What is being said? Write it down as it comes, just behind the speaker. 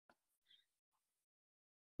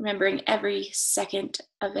remembering every second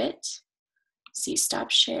of it. See, stop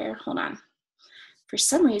share. Hold on. For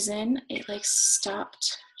some reason, it like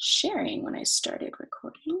stopped sharing when I started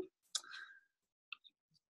recording.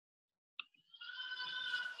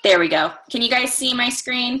 There we go. Can you guys see my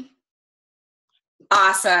screen?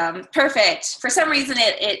 Awesome. Perfect. For some reason,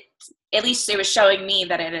 it at least it was showing me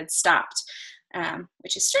that it had stopped,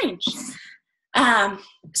 which is strange.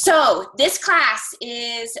 So this class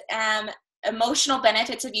is emotional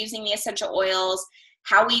benefits of using the essential oils,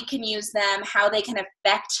 how we can use them, how they can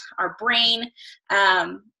affect our brain,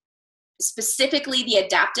 specifically the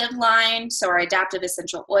Adaptiv Line, so our Adaptiv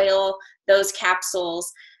Essential Oil, those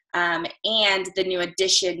capsules, and the new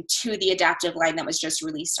addition to the Adaptiv Line that was just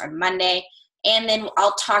released on Monday. And then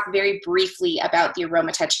I'll talk very briefly about the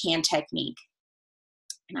AromaTouch hand technique.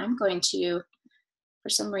 And I'm going to, for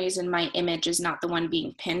some reason, my image is not the one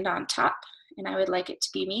being pinned on top, and I would like it to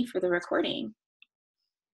be me for the recording.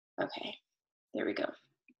 Okay, there we go.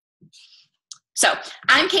 So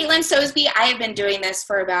I'm Caitlin Sosby. I have been doing this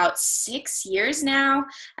for about 6 years now.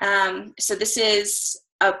 So this is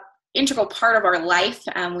an integral part of our life.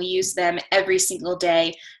 We use them every single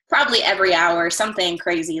day, probably every hour, something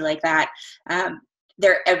crazy like that.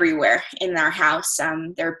 They're everywhere in our house.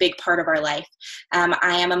 They're a big part of our life.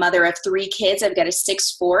 I am a mother of 3 kids. I've got a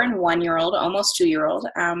 6, 4, and 1-year-old, almost 2-year-old.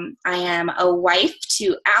 I am a wife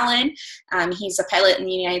to Alan. He's a pilot in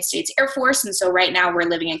the United States Air Force, and so right now we're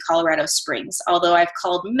living in Colorado Springs. Although I've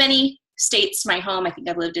called many states my home. I think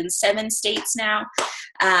I've lived in 7 states now.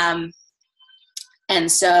 And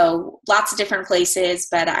so lots of different places,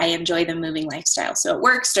 but I enjoy the moving lifestyle. So it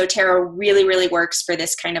works. doTERRA really, really works for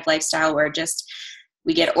this kind of lifestyle where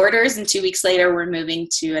we get orders and 2 weeks later we're moving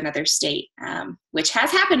to another state, which has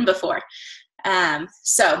happened before.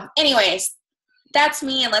 So anyways, that's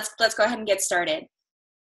me, and let's go ahead and get started.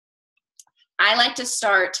 I like to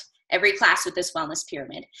start every class with this wellness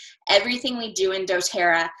pyramid. Everything we do in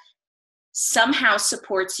doTERRA somehow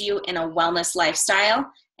supports you in a wellness lifestyle,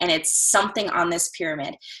 and it's something on this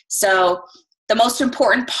pyramid. So the most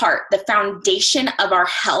important part, the foundation of our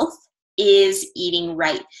health, is eating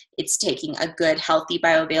right. It's taking a good, healthy,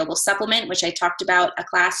 bioavailable supplement, which I talked about a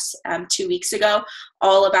class 2 weeks ago,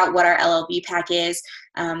 all about what our LLB pack is,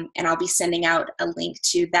 and I'll be sending out a link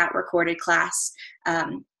to that recorded class.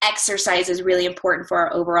 Exercise is really important for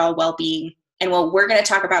our overall well-being, and what we're going to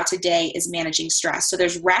talk about today is managing stress. So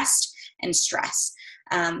there's rest and stress.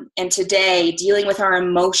 And today, dealing with our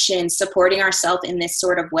emotions, supporting ourselves in this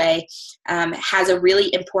sort of way, has a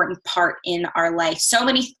really important part in our life. So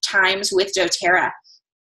many times with doTERRA,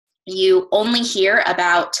 you only hear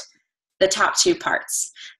about the top 2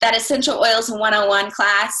 parts. That Essential Oils 101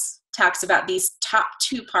 class talks about these top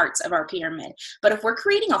 2 parts of our pyramid. But if we're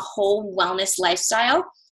creating a whole wellness lifestyle,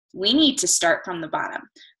 we need to start from the bottom.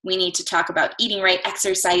 We need to talk about eating right,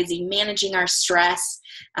 exercising, managing our stress,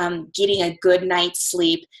 getting a good night's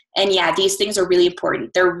sleep. And yeah, these things are really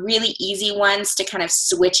important. They're really easy ones to kind of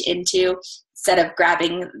switch into. Instead of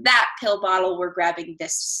grabbing that pill bottle, we're grabbing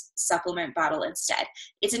this supplement bottle instead.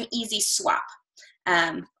 It's an easy swap.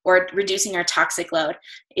 Or reducing our toxic load.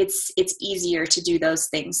 It's easier to do those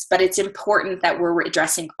things, but it's important that we're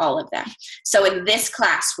addressing all of them. So in this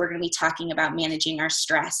class, we're going to be talking about managing our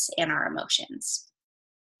stress and our emotions.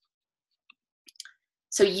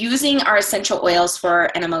 So using our essential oils for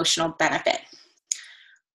an emotional benefit.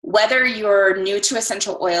 Whether you're new to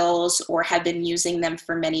essential oils or have been using them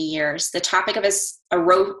for many years, the topic of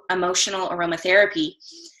emotional aromatherapy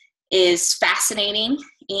is fascinating,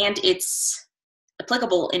 and it's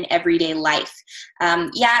applicable in everyday life.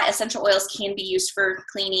 Yeah, essential oils can be used for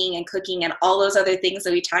cleaning and cooking and all those other things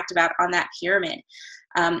that we talked about on that pyramid.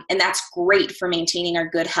 And that's great for maintaining our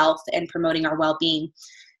good health and promoting our well-being.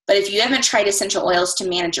 But if you haven't tried essential oils to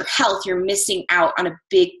manage your health, you're missing out on a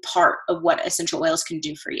big part of what essential oils can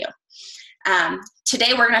do for you.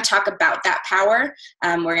 Today, we're going to talk about that power.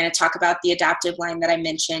 We're going to talk about the Adaptiv Line that I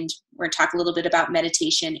mentioned. We're going to talk a little bit about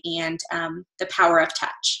meditation and the power of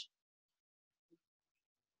touch.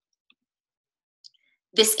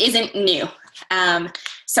 This isn't new.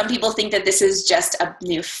 Some people think that this is just a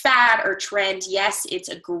new fad or trend. Yes, it's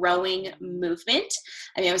a growing movement.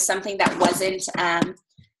 I mean, it was something that wasn't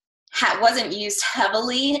used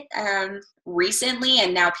heavily recently,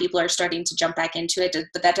 and now people are starting to jump back into it,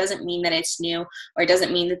 but that doesn't mean that it's new, or it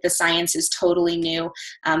doesn't mean that the science is totally new.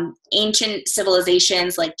 Ancient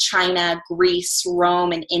civilizations like China, Greece,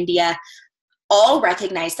 Rome, and India all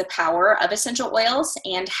recognize the power of essential oils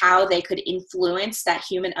and how they could influence that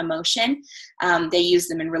human emotion. They use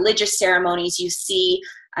them in religious ceremonies. You see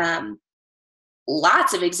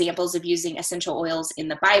lots of examples of using essential oils in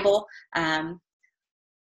the Bible.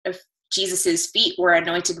 Jesus's feet were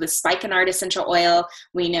anointed with spikenard essential oil.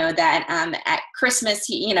 We know that at Christmas,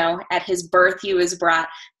 at his birth, he was brought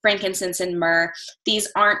frankincense and myrrh.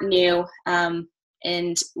 These aren't new,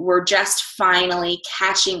 and we're just finally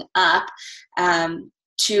catching up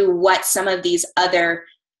to what some of these other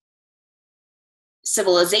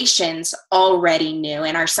civilizations already knew,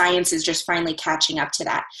 and our science is just finally catching up to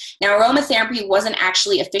that. Now, aromatherapy wasn't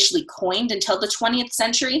actually officially coined until the 20th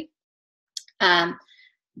century,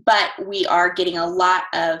 but we are getting a lot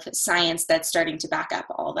of science that's starting to back up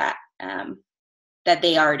all that that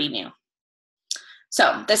they already knew.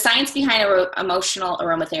 So, the science behind emotional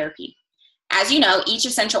aromatherapy. As you know, each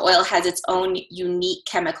essential oil has its own unique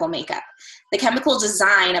chemical makeup. The chemical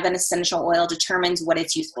design of an essential oil determines what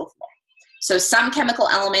it's useful for. So some chemical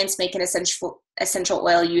elements make an essential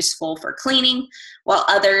oil useful for cleaning, while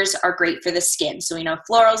others are great for the skin. So we know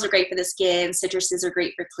florals are great for the skin, citruses are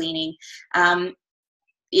great for cleaning. The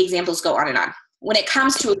examples go on and on. When it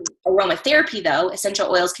comes to aromatherapy, though, essential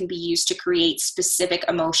oils can be used to create specific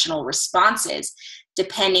emotional responses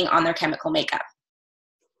depending on their chemical makeup.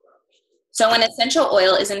 So when essential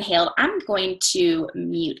oil is inhaled, I'm going to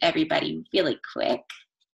mute everybody really quick.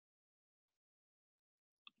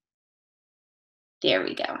 There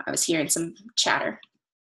we go. I was hearing some chatter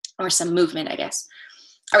or some movement, I guess.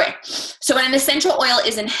 Okay, so when an essential oil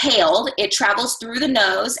is inhaled, it travels through the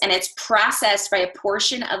nose and it's processed by a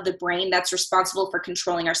portion of the brain that's responsible for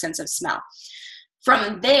controlling our sense of smell.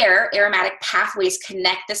 From there, aromatic pathways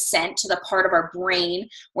connect the scent to the part of our brain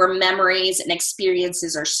where memories and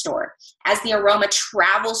experiences are stored. As the aroma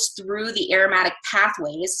travels through the aromatic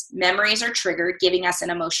pathways, memories are triggered, giving us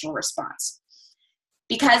an emotional response.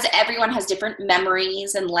 Because everyone has different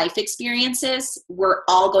memories and life experiences, we're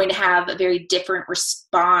all going to have a very different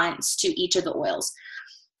response to each of the oils.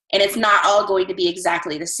 And it's not all going to be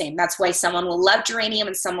exactly the same. That's why someone will love geranium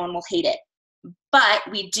and someone will hate it. But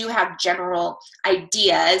we do have general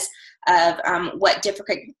ideas of what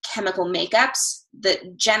different chemical makeups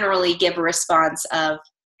that generally give a response of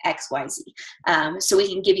X, Y, Z. So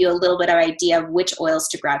we can give you a little bit of idea of which oils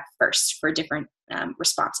to grab first for different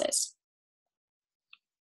responses.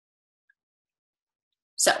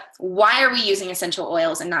 So why are we using essential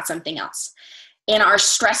oils and not something else? In our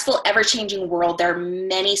stressful, ever-changing world, there are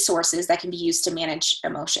many sources that can be used to manage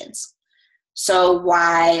emotions. So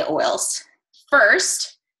why oils?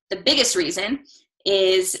 First, the biggest reason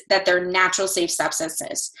is that they're natural, safe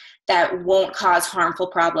substances that won't cause harmful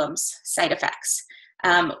problems, side effects,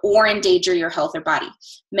 or endanger your health or body.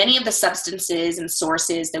 Many of the substances and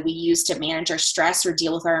sources that we use to manage our stress or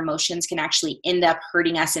deal with our emotions can actually end up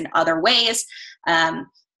hurting us in other ways,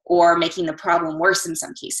 or making the problem worse in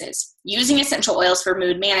some cases. Using essential oils for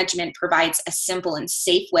mood management provides a simple and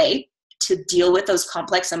safe way to deal with those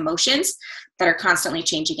complex emotions that are constantly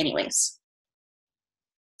changing anyways.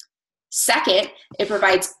 Second, it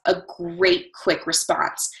provides a great quick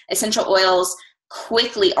response. Essential oils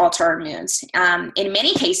quickly alter our moods. In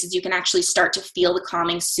many cases, you can actually start to feel the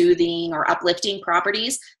calming, soothing, or uplifting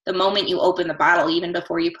properties the moment you open the bottle, even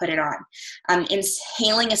before you put it on.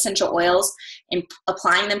 Inhaling essential oils and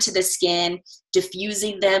applying them to the skin,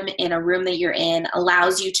 diffusing them in a room that you're in,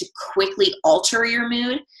 allows you to quickly alter your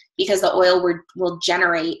mood because the oil will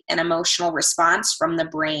generate an emotional response from the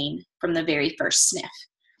brain from the very first sniff.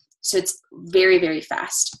 So it's very, very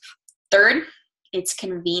fast. Third, it's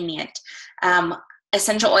convenient.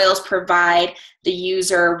 Essential oils provide the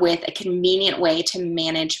user with a convenient way to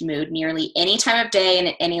manage mood nearly any time of day and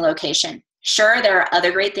at any location. Sure, there are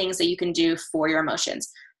other great things that you can do for your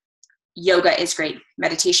emotions. Yoga is great.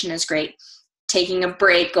 Meditation is great. Taking a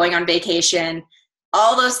break, going on vacation,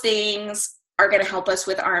 all those things are going to help us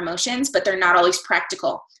with our emotions, but they're not always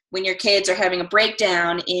practical. When your kids are having a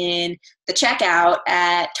breakdown in the checkout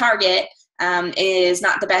at Target, is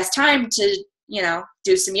not the best time to,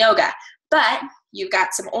 do some yoga. But you've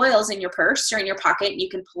got some oils in your purse or in your pocket, and you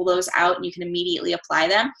can pull those out and you can immediately apply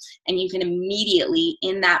them. And you can immediately,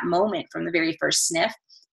 in that moment from the very first sniff,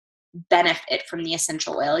 benefit from the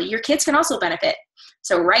essential oil. Your kids can also benefit.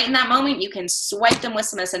 So right in that moment, you can swipe them with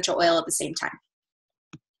some essential oil at the same time.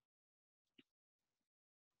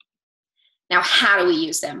 Now, how do we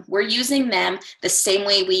use them? We're using them the same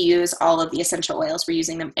way we use all of the essential oils. We're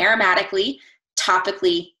using them aromatically,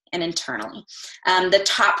 topically, and internally. The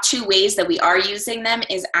top two ways that we are using them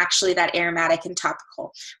is actually that aromatic and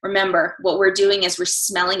topical. Remember, what we're doing is we're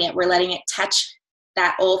smelling it. We're letting it touch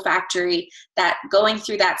that olfactory, that going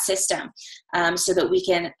through that system, so that we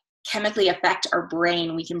can chemically affect our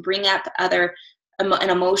brain. We can bring up an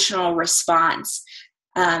emotional response.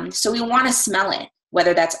 So we want to smell it,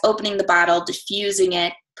 whether that's opening the bottle, diffusing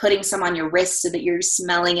it, putting some on your wrists so that you're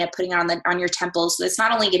smelling it, putting it on your temples. So it's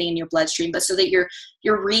not only getting in your bloodstream, but so that you're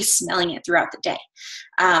re-smelling it throughout the day.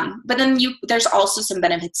 But then there's also some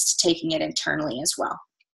benefits to taking it internally as well.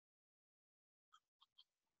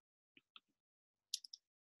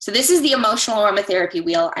 So this is the emotional aromatherapy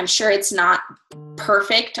wheel. I'm sure it's not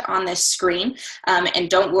perfect on this screen. And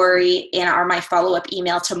don't worry, in my follow-up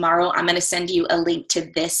email tomorrow, I'm going to send you a link to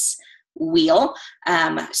this wheel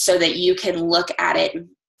so that you can look at it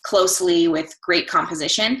closely with great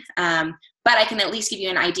composition. But I can at least give you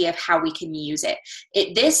an idea of how we can use it.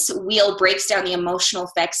 This wheel breaks down the emotional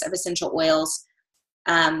effects of essential oils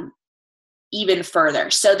even further.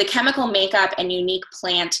 So the chemical makeup and unique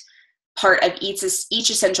plant part of each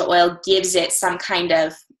essential oil gives it some kind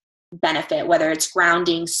of benefit, whether it's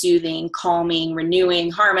grounding, soothing, calming,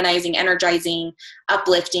 renewing, harmonizing, energizing,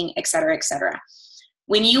 uplifting, etc., etc.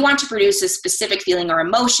 When you want to produce a specific feeling or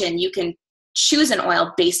emotion, you can choose an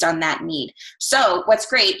oil based on that need. So what's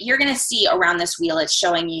great, you're going to see around this wheel, it's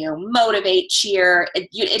showing you motivate, cheer.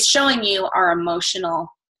 It's showing you our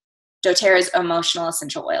doTERRA's emotional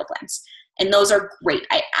essential oil blends. And those are great.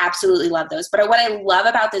 I absolutely love those. But what I love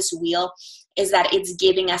about this wheel is that it's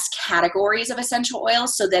giving us categories of essential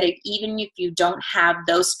oils so that even if you don't have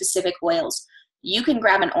those specific oils, you can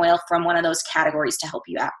grab an oil from one of those categories to help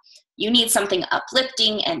you out. You need something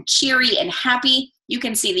uplifting and cheery and happy, you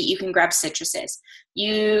can see that you can grab citruses.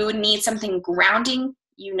 You need something grounding,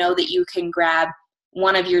 you know that you can grab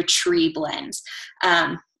one of your tree blends.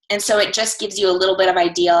 And so it just gives you a little bit of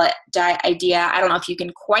idea. I don't know if you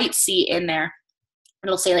can quite see in there.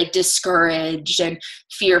 It'll say like discouraged and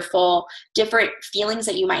fearful, different feelings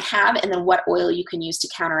that you might have, and then what oil you can use to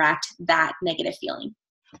counteract that negative feeling.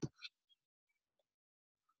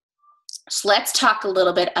 So let's talk a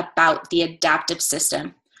little bit about the adaptive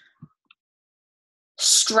system.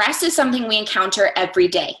 Stress is something we encounter every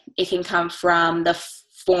day. It can come from the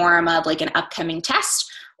form of like an upcoming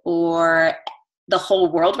test or the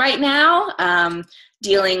whole world right now,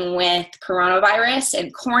 dealing with coronavirus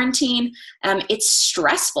and quarantine. It's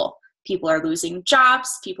stressful. People are losing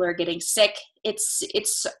jobs. People are getting sick.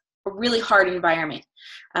 It's a really hard environment.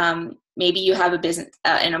 Maybe you have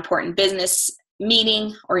an important business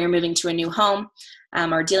meeting, or you're moving to a new home,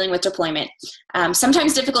 or dealing with deployment.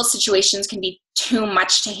 Sometimes difficult situations can be too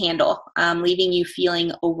much to handle, leaving you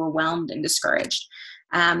feeling overwhelmed and discouraged.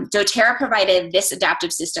 doTERRA provided this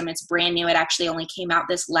adaptive system. It's brand new. It actually only came out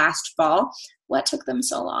this last fall. What took them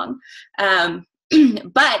so long?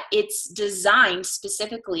 But it's designed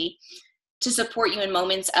specifically to support you in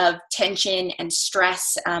moments of tension and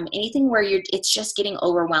stress, anything where it's just getting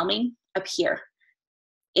overwhelming up here.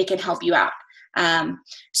 It can help you out.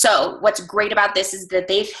 So what's great about this is that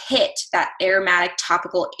they've hit that aromatic,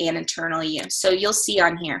 topical, and internal use. So you'll see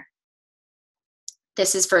on here,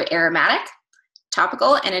 this is for aromatic,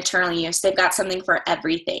 topical, and internal use. They've got something for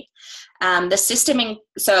everything. The system,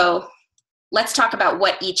 so let's talk about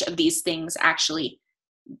what each of these things actually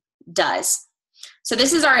does. So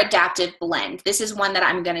this is our adaptive blend. This is one that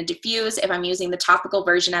I'm going to diffuse. If I'm using the topical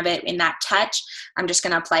version of it in that touch, I'm just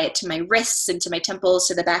going to apply it to my wrists and to my temples,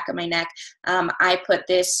 to the back of my neck. I put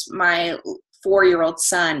this, my 4-year-old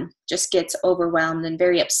son just gets overwhelmed and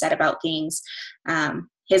very upset about things.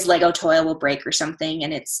 His Lego toy will break or something,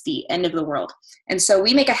 and it's the end of the world. And so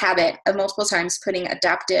we make a habit of multiple times putting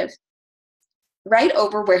adaptive right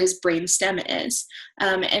over where his brainstem is,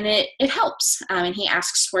 and it helps. And he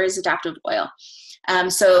asks for his adaptive oil.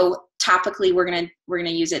 So topically, we're gonna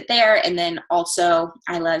use it there, and then also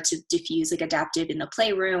I love to diffuse like adaptive in the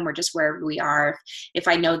playroom or just wherever we are. If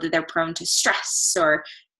I know that they're prone to stress or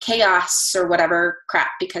chaos or whatever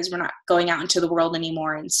crap, because we're not going out into the world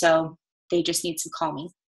anymore, and so they just need some calming,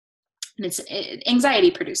 and it's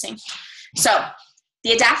anxiety producing. So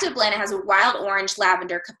the adaptive blend has a wild orange,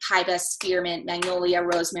 lavender, copaiba, spearmint, magnolia,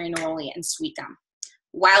 rosemary, neroli, and sweet gum.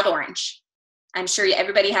 Wild orange. I'm sure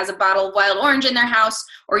everybody has a bottle of wild orange in their house,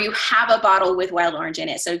 or you have a bottle with wild orange in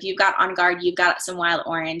it. So if you've got On Guard, you've got some wild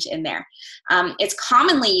orange in there. It's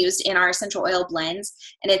commonly used in our essential oil blends,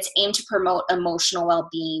 and it's aimed to promote emotional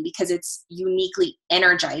well-being because it's uniquely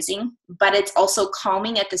energizing, but it's also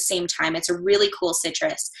calming at the same time. It's a really cool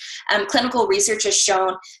citrus. Clinical research has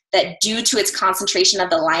shown that due to its concentration of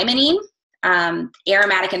the limonene,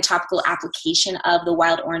 aromatic and topical application of the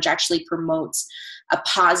wild orange actually promotes a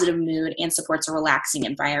positive mood and supports a relaxing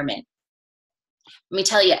environment. Let me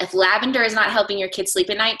tell you, if lavender is not helping your kids sleep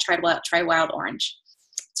at night, try wild orange.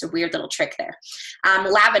 It's a weird little trick there.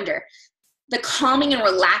 Lavender. The calming and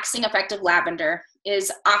relaxing effect of lavender is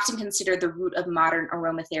often considered the root of modern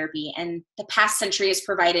aromatherapy, and the past century has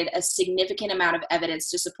provided a significant amount of evidence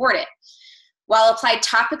to support it. While applied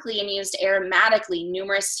topically and used aromatically,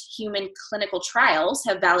 numerous human clinical trials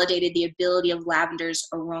have validated the ability of lavender's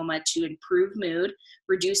aroma to improve mood,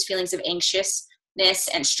 reduce feelings of anxiousness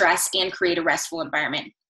and stress, and create a restful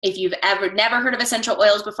environment. If you've never heard of essential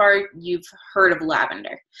oils before, you've heard of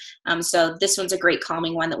lavender. So this one's a great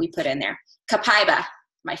calming one that we put in there. Copaiba,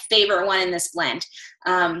 my favorite one in this blend.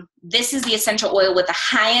 This is the essential oil with the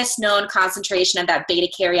highest known concentration of that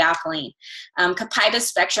beta-caryophyllene. Copaiba's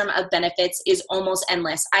spectrum of benefits is almost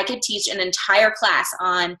endless. I could teach an entire class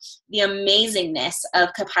on the amazingness of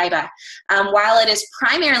copaiba. While it is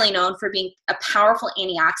primarily known for being a powerful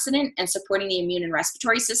antioxidant and supporting the immune and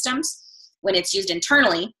respiratory systems when it's used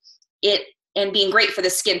internally, and being great for the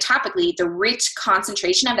skin topically, the rich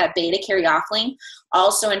concentration of that beta-caryophyllene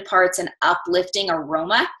also imparts an uplifting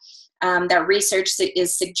aroma that research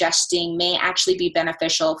is suggesting may actually be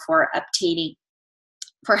beneficial for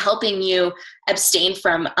helping you abstain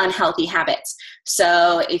from unhealthy habits.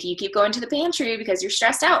 So if you keep going to the pantry because you're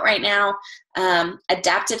stressed out right now,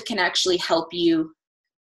 Adaptiv can actually help you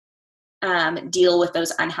deal with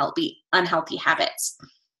those unhealthy habits,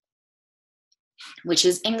 which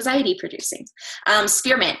is anxiety producing.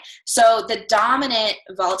 Spearmint. So the dominant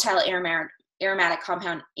volatile aromatic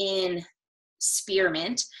compound in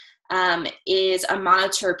spearmint is a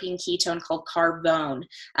monoterpene ketone called carbone.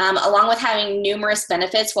 Along with having numerous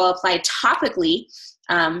benefits while applied topically,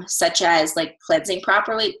 such as like cleansing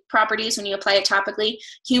properties when you apply it topically,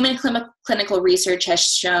 human clinical research has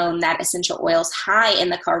shown that essential oils high in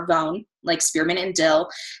the carbone, like spearmint and dill,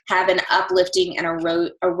 have an uplifting and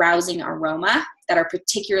arousing aroma that are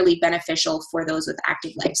particularly beneficial for those with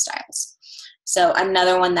active lifestyles. So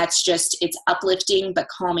another one that's just, it's uplifting but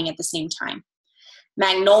calming at the same time.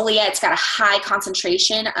 Magnolia, it's got a high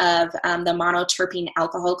concentration of the monoterpene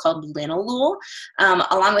alcohol called linalool.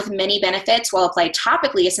 Along with many benefits, while applied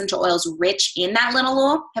topically, essential oils rich in that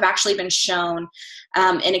linalool have actually been shown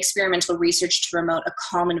in experimental research to promote a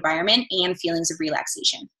calm environment and feelings of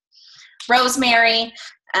relaxation. Rosemary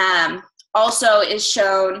also is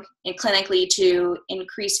shown clinically to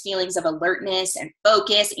increase feelings of alertness and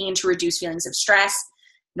focus and to reduce feelings of stress.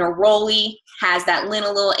 Neroli has that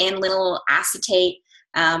linalool and linalool acetate,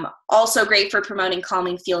 also great for promoting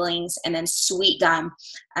calming feelings. And then sweet gum,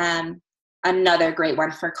 another great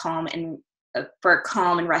one for a calm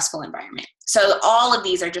and restful environment. So all of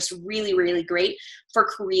these are just really, really great for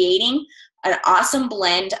creating an awesome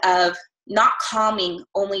blend of not calming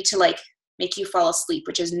only to like make you fall asleep,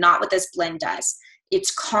 which is not what this blend does.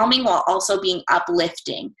 It's calming while also being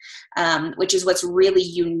uplifting, which is what's really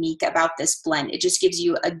unique about this blend. It just gives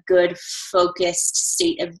you a good focused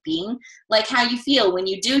state of being, like how you feel when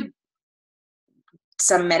you do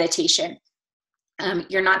some meditation.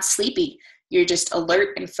 You're not sleepy. You're just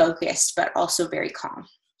alert and focused, but also very calm.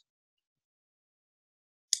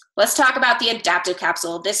 Let's talk about the Adaptiv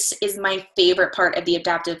capsule. This is my favorite part of the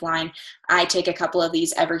Adaptiv line. I take a couple of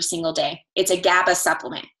these every single day. It's a GABA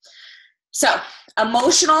supplement. So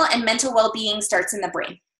emotional and mental well-being starts in the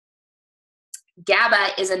brain.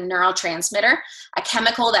 GABA is a neurotransmitter, a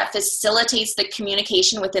chemical that facilitates the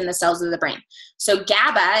communication within the cells of the brain. So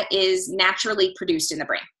GABA is naturally produced in the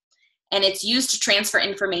brain, and it's used to transfer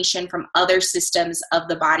information from other systems of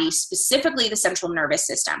the body, specifically the central nervous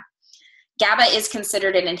system. GABA is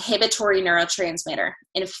considered an inhibitory neurotransmitter.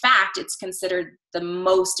 In fact, it's considered the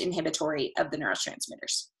most inhibitory of the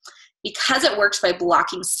neurotransmitters, because it works by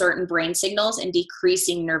blocking certain brain signals and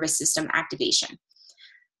decreasing nervous system activation.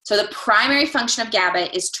 So the primary function of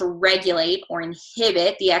GABA is to regulate or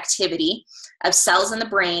inhibit the activity of cells in the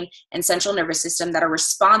brain and central nervous system that are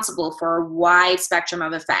responsible for a wide spectrum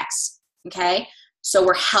of effects, okay? So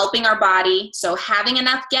we're helping our body. So having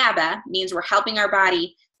enough GABA means we're helping our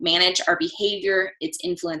body manage our behavior. It's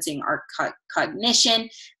influencing our cognition,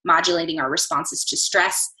 modulating our responses to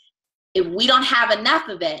stress. If we don't have enough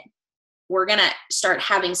of it, we're going to start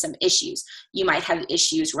having some issues. You might have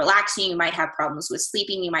issues relaxing. You might have problems with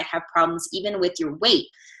sleeping. You might have problems even with your weight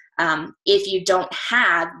if you don't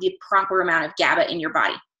have the proper amount of GABA in your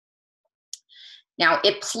body. Now,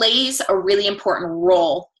 it plays a really important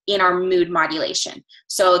role in our mood modulation.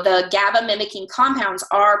 So the GABA mimicking compounds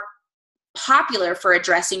are popular for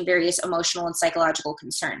addressing various emotional and psychological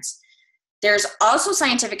concerns. There's also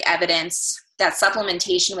scientific evidence that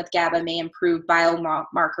supplementation with GABA may improve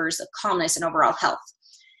biomarkers of calmness and overall health.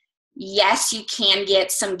 Yes, you can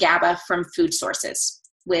get some GABA from food sources,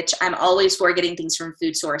 which I'm always for getting things from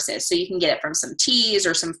food sources. So you can get it from some teas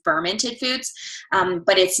or some fermented foods,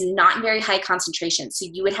 but it's not in very high concentration. So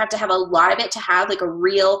you would have to have a lot of it to have like a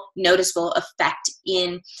real noticeable effect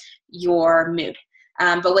in your mood.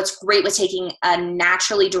 But what's great with taking a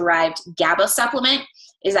naturally derived GABA supplement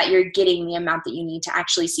is that you're getting the amount that you need to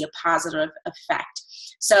actually see a positive effect.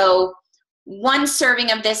 So one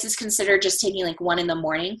serving of this is considered just taking like one in the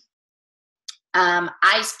morning.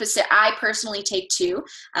 I personally take two,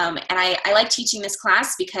 and I like teaching this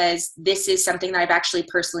class because this is something that I've actually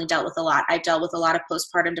personally dealt with a lot. I've dealt with a lot of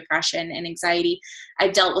postpartum depression and anxiety.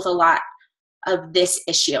 I've dealt with a lot of this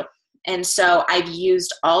issue. And so I've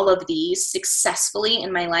used all of these successfully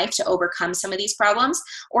in my life to overcome some of these problems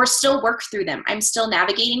or still work through them. I'm still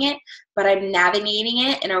navigating it, but I'm navigating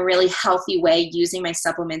it in a really healthy way using my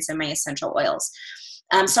supplements and my essential oils.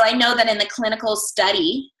 So I know that in the clinical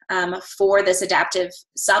study for this Adaptiv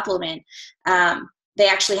supplement, they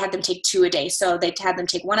actually had them take 2 a day. So they had them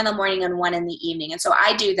take 1 in the morning and 1 in the evening. And so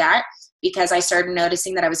I do that because I started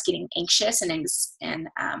noticing that I was getting anxious and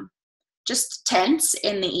just tense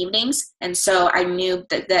in the evenings. And so I knew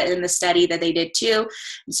that in the study that they did 2.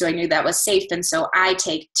 And so I knew that was safe. And so I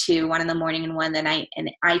take 2, 1 in the morning and 1 in the night.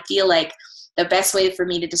 And I feel like the best way for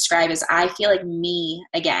me to describe is I feel like me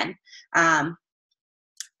again.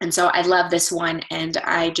 And so I love this one, and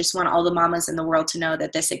I just want all the mamas in the world to know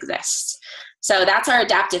that this exists. So that's our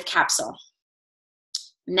Adaptiv capsule.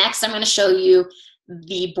 Next, I'm going to show you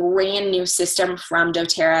the brand new system from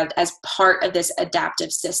doTERRA as part of this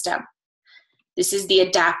Adaptiv system. This is the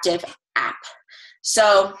Adaptiv app.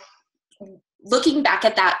 So looking back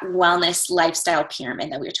at that wellness lifestyle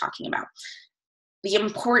pyramid that we were talking about, the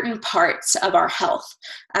important parts of our health.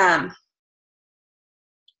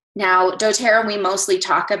 Now, doTERRA, we mostly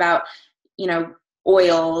talk about,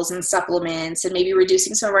 oils and supplements and maybe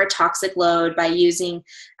reducing some of our toxic load by using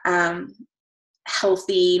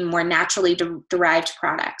healthy, more naturally derived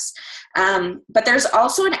products. But there's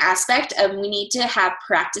also an aspect of we need to have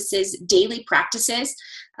practices, daily practices,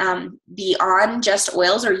 beyond just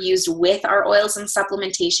oils or used with our oils and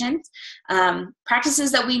supplementation,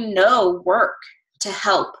 practices that we know work to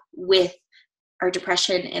help with our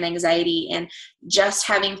depression and anxiety and just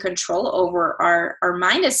having control over our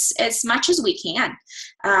mind as much as we can.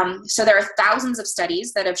 So there are thousands of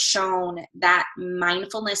studies that have shown that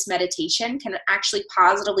mindfulness meditation can actually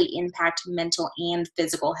positively impact mental and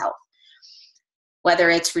physical health. Whether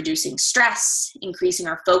it's reducing stress, increasing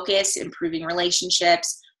our focus, improving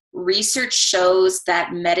relationships, research shows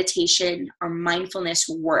that meditation or mindfulness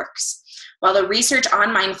works. While the research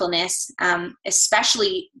on mindfulness,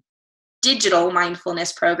 especially digital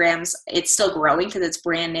mindfulness programs, it's still growing because it's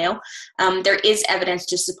brand new. There is evidence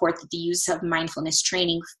to support the use of mindfulness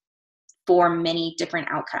training for many different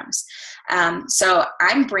outcomes. So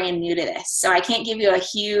I'm brand new to this. So I can't give you a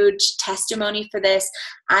huge testimony for this.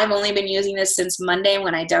 I've only been using this since Monday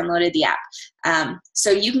when I downloaded the app.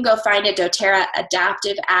 So you can go find a doTERRA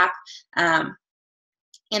Adaptiv app.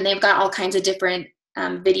 And they've got all kinds of different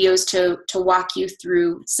videos to walk you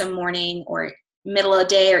through some morning or middle of the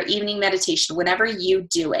day or evening meditation, whenever you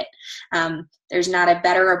do it. There's not a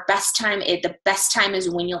better or best time. The best time is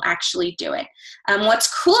when you'll actually do it.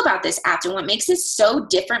 What's cool about this app and what makes it so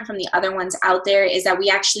different from the other ones out there is that we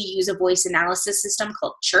actually use a voice analysis system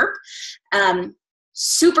called Chirp.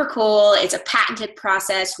 Super cool. It's a patented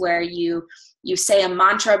process where you say a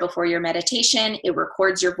mantra before your meditation, it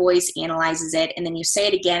records your voice, analyzes it, and then you say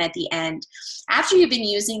it again at the end. After you've been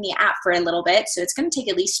using the app for a little bit, so it's going to take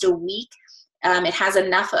at least a week, it has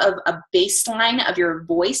enough of a baseline of your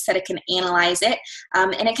voice that it can analyze it,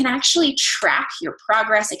 and it can actually track your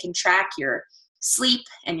progress. It can track your sleep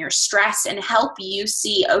and your stress and help you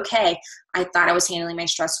see, okay, I thought I was handling my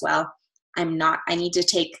stress well. I'm not. I need to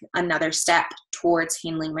take another step towards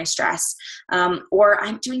handling my stress, or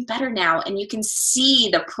I'm doing better now. And you can see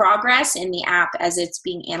the progress in the app as it's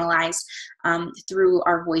being analyzed through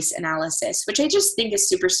our voice analysis, which I just think is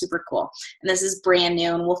super, super cool. And this is brand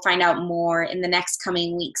new, and we'll find out more in the next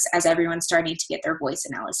coming weeks as everyone's starting to get their voice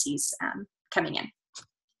analyses coming in.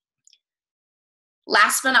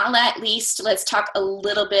 Last but not least, let's talk a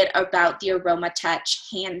little bit about the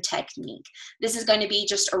AromaTouch hand technique. This is going to be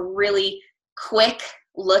just a really quick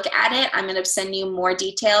look at it. I'm going to send you more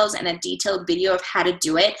details and a detailed video of how to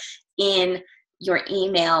do it in your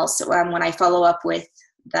emails when I follow up with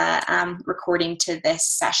the recording to this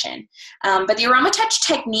session. But the AromaTouch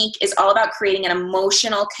technique is all about creating an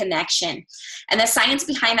emotional connection. And the science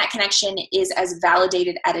behind that connection is as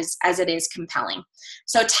validated as it is compelling.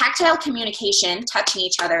 So tactile communication, touching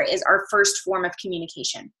each other, is our first form of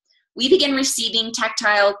communication. We begin receiving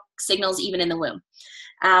tactile signals even in the womb.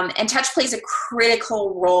 And touch plays a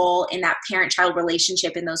critical role in that parent-child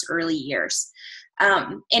relationship in those early years.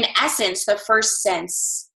 In essence, the first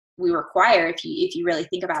sense we require if you really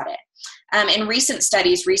think about it. In recent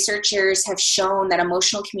studies, researchers have shown that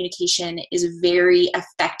emotional communication is very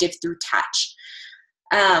effective through touch.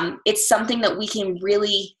 It's something that we can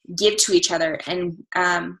really give to each other and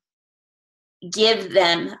give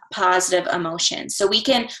them positive emotions. So we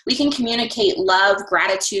can communicate love,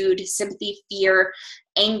 gratitude, sympathy, fear,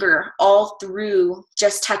 anger, all through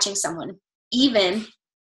just touching someone, even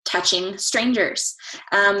touching strangers.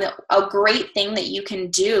 A great thing that you can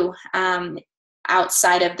do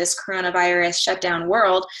outside of this coronavirus shutdown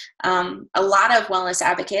world, a lot of wellness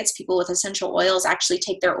advocates, people with essential oils, actually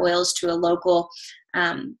take their oils to a local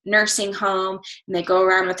nursing home, and they go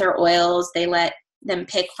around with their oils. They let them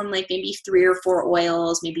pick from like maybe 3 or 4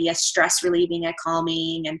 oils, maybe a stress relieving, a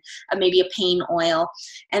calming, and maybe a pain oil.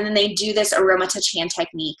 And then they do this AromaTouch hand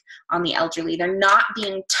technique on the elderly. They're not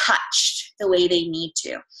being touched the way they need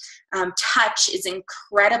to. Touch is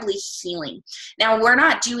incredibly healing. Now, we're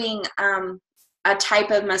not doing a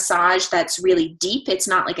type of massage that's really deep. It's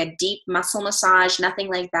not like a deep muscle massage, nothing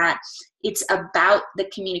like that. It's about the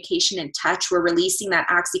communication and touch. We're releasing that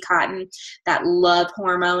oxytocin, that love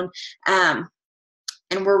hormone,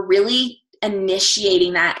 and we're really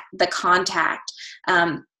initiating the contact.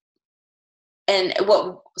 I'm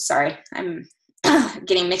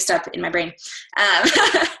getting mixed up in my brain.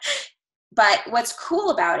 But what's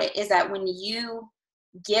cool about it is that when you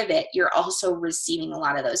give it, you're also receiving a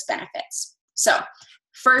lot of those benefits. So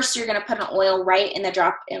first, you're going to put an oil right in the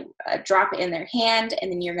drop in their hand,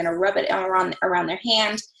 and then you're going to rub it around their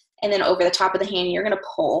hand, and then over the top of the hand, you're going to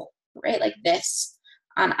pull right like this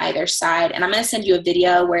on either side. And I'm going to send you a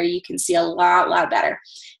video where you can see a lot better.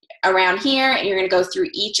 Around here, and you're going to go through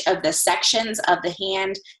each of the sections of the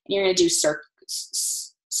hand, and you're going to do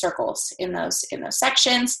circles in those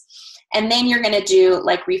sections. And then you're going to do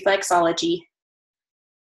like reflexology,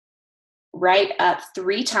 right up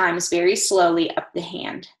 3 times, very slowly up the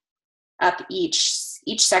hand, up each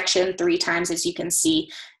section 3 times, as you can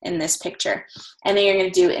see in this picture. And then you're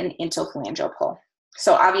going to do an intophalangeal pull.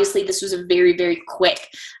 So obviously this was a very, very quick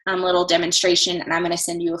little demonstration, and I'm going to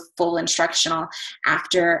send you a full instructional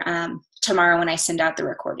after tomorrow when I send out the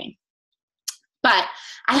recording. But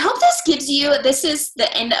I hope this is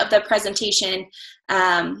the end of the presentation.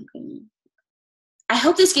 I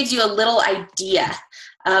hope this gives you a little idea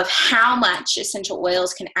of how much essential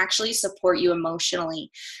oils can actually support you emotionally.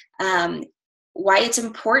 Why it's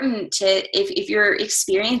important to, if you're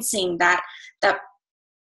experiencing that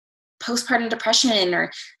postpartum depression or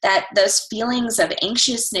those feelings of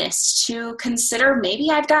anxiousness, to consider maybe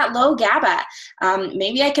I've got low GABA.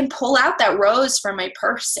 Maybe I can pull out that rose from my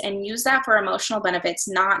purse and use that for emotional benefits,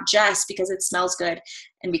 not just because it smells good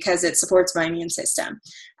and because it supports my immune system.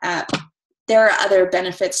 There are other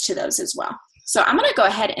benefits to those as well. So I'm going to go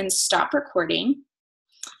ahead and stop recording,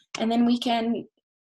 and then we can